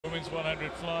women's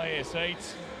 100 fly,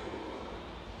 S8.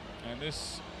 And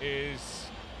this is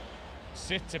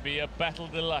set to be a battle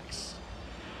deluxe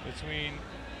between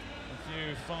a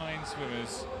few fine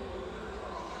swimmers.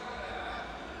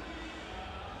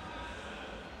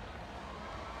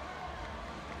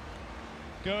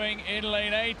 Going in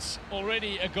lane 8,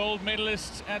 already a gold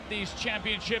medalist at these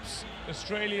championships.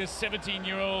 Australia's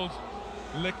 17-year-old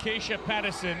Lakeisha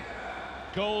Pattterson,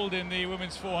 gold in the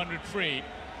women's 400 free.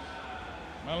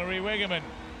 Mallory WEGGEMANN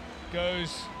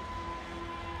goes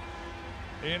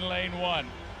in lane 1.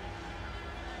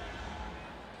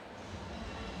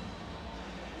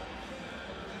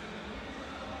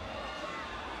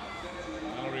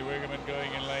 Mallory WEGGEMANN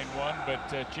going in lane 1, but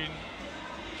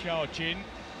Xiaoqin,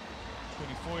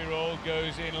 24-year-old,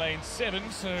 goes in lane 7,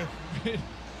 so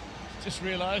just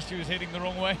realized she was heading the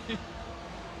wrong way.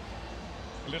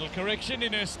 A little correction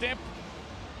in her step.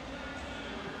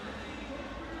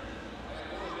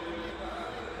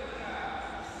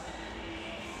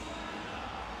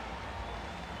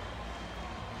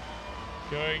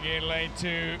 Going in lane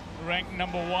 2, ranked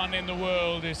number 1 in the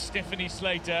world is Stephanie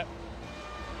Slater.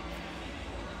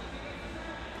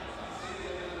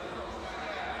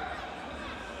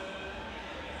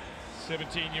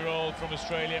 '17-year-old from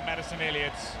Australia, Maddison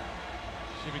ELLIOTT.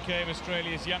 She became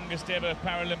Australia's youngest ever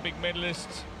Paralympic medalist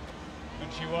when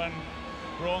she won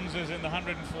bronzes in the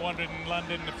 100 and 400 in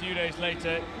London. A few days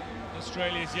later,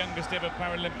 Australia's youngest ever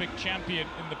Paralympic champion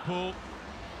in the pool.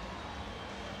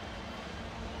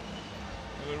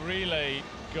 The relay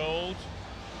gold.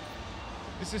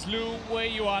 This is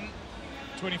Weiyuan,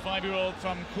 25-year-old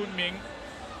from Kunming.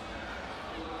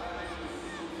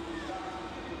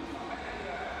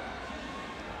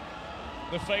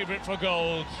 The favorite for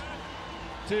gold,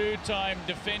 two-time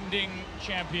defending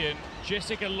champion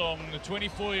Jessica Long, the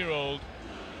 24-year-old.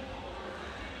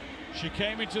 She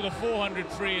came into the 400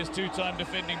 free as two-time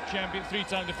defending champion,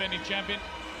 three-time defending champion,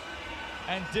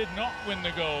 and did not win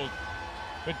the gold.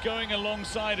 But going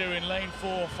alongside her in lane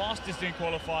 4, fastest in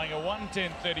qualifying, a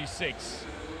 1:10.36.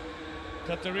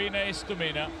 Kateryna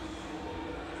ISTOMINA,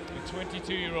 the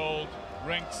 22-year-old,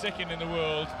 ranked second in the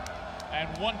world, and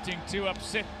wanting to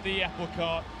upset the apple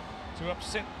cart, to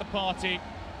upset the party.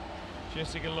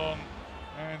 Jessica Long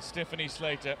and Stephanie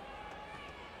Slater.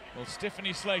 Well,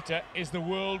 Stephanie Slater is the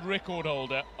world record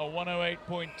holder, a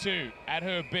 1:08.2 at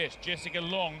her best. Jessica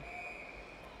Long,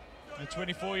 the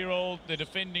 24-year-old, the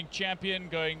defending champion,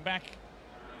 going back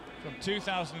from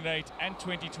 2008 and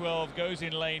 2012, goes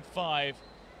in lane 5.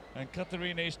 And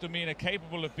Kateryna ISTOMINA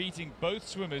capable of beating both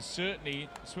swimmers, certainly.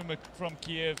 Swimmer from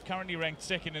Kiev, currently ranked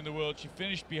second in the world. She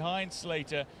finished behind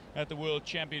Slater at the World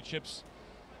Championships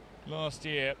last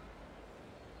year.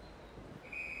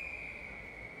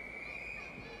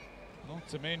 Not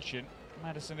to mention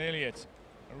Maddison ELLIOTT,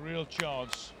 a real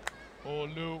chance, or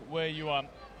Weiyuan,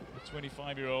 the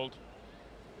 25-year-old.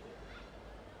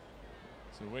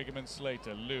 So WEGGEMANN,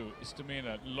 Slater,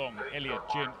 ISTOMINA, Long,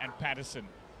 ELLIOTT, Jin and Pattterson.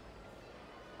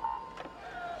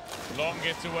 Long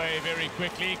gets away very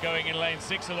quickly, going in lane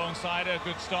 6 alongside her.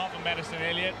 Good start from Maddison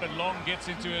ELLIOTT, but Long gets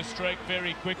into her stroke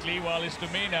very quickly, while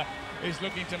ISTOMINA is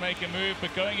looking to make a move.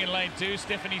 But going in lane 2,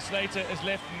 Stephanie Slater has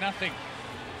left nothing.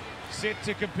 Set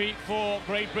to compete for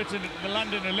Great Britain at the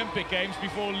London Olympic Games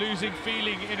before losing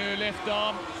feeling in her left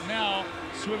arm. Now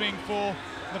swimming for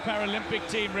the Paralympic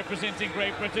team representing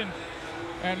Great Britain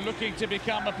and looking to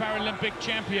become a Paralympic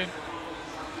champion.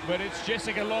 But it's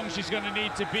Jessica Long she's going to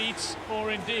need to beat,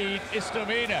 or indeed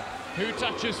ISTOMINA. Who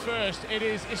touches first? It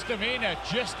is ISTOMINA,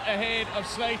 just ahead of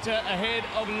Slater, ahead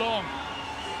of Long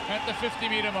at the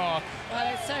 50-meter mark.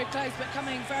 Well, it's so close, but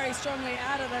coming very strongly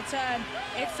out of the turn.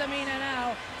 ISTOMINA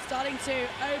now starting to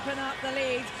open up the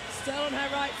lead. Still on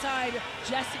her right side,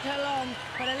 Jessica Long,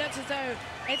 but it looks as though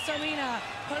ISTOMINA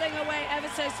pulling away ever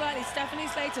so slightly. Stephanie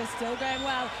Slater still going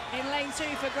well in lane 2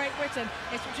 for Great Britain.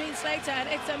 It's between Slater and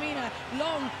ISTOMINA.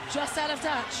 Long just out of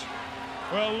touch.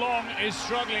 Well, Long is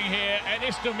struggling here, and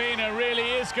ISTOMINA really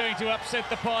is going to upset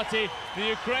the party. The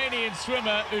Ukrainian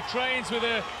swimmer who trains with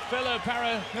her fellow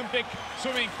Paralympic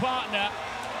swimming partner.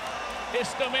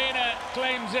 ISTOMINA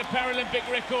claims a Paralympic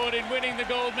record in winning the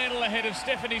gold medal ahead of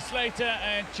Stephanie Slater,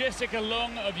 and Jessica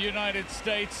Long of United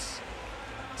States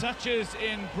touches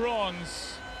in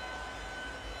bronze.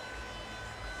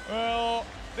 Well,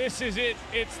 this is it.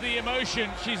 It's the emotion.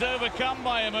 She's overcome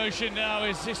by emotion now,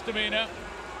 is ISTOMINA.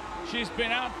 She's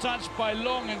been out-touched by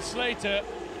Long and Slater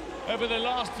over the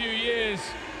last few years.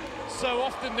 So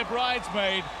often the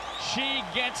bridesmaid, she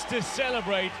gets to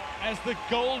celebrate as the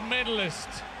gold medalist.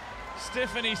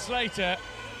 Stephanie Slater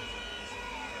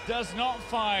does not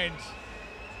find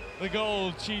the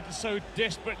gold she so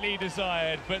desperately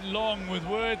desired, but Long, with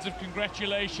words of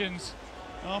congratulations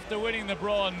after winning the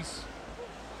bronze,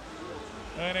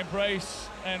 an embrace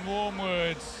and warm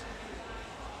words.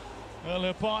 Well,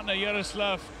 her partner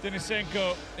Yaroslav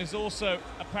Denisenko is also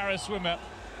a para swimmer.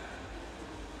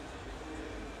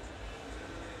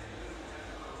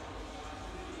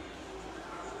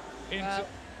 Well,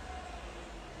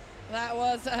 that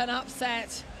was an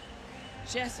upset.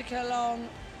 Jessica Long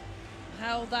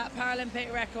held that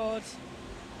Paralympic record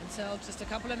until just a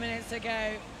couple of minutes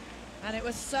ago, and it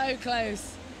was so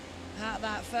close at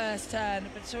that first turn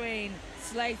between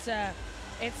SLATER,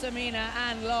 ISTOMINA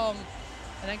and Long.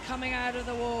 And then coming out of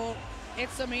the wall,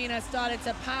 ISTOMINA started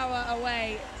to power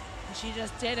away, and she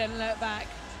just didn't look back,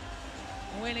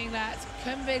 winning that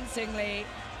convincingly.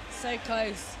 So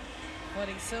close,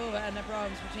 putting silver and the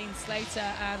bronze between SLATER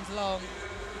and Long.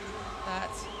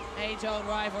 That age-old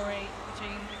rivalry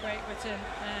between Great Britain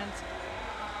and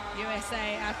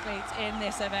USA athletes in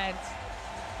this event.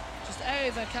 Just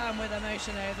overcome with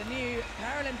emotion over the new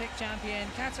Paralympic champion,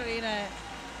 Kateryna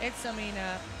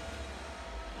ISTOMINA.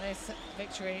 This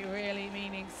victory really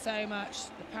meaning so much,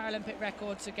 the Paralympic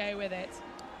record to go with it.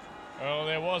 Well,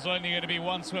 there was only going to be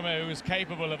one swimmer who was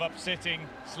capable of upsetting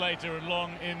SLATER and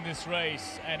Long in this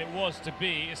race, and it was to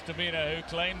be ISTOMINA, who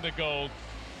claimed the gold,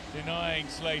 denying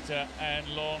SLATER and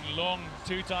Long. Long,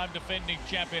 two-time defending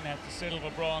champion, had to settle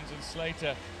for bronze, and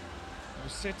SLATER, who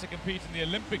was set to compete in the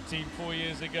Olympic team 4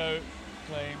 years ago,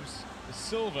 claims the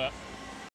silver.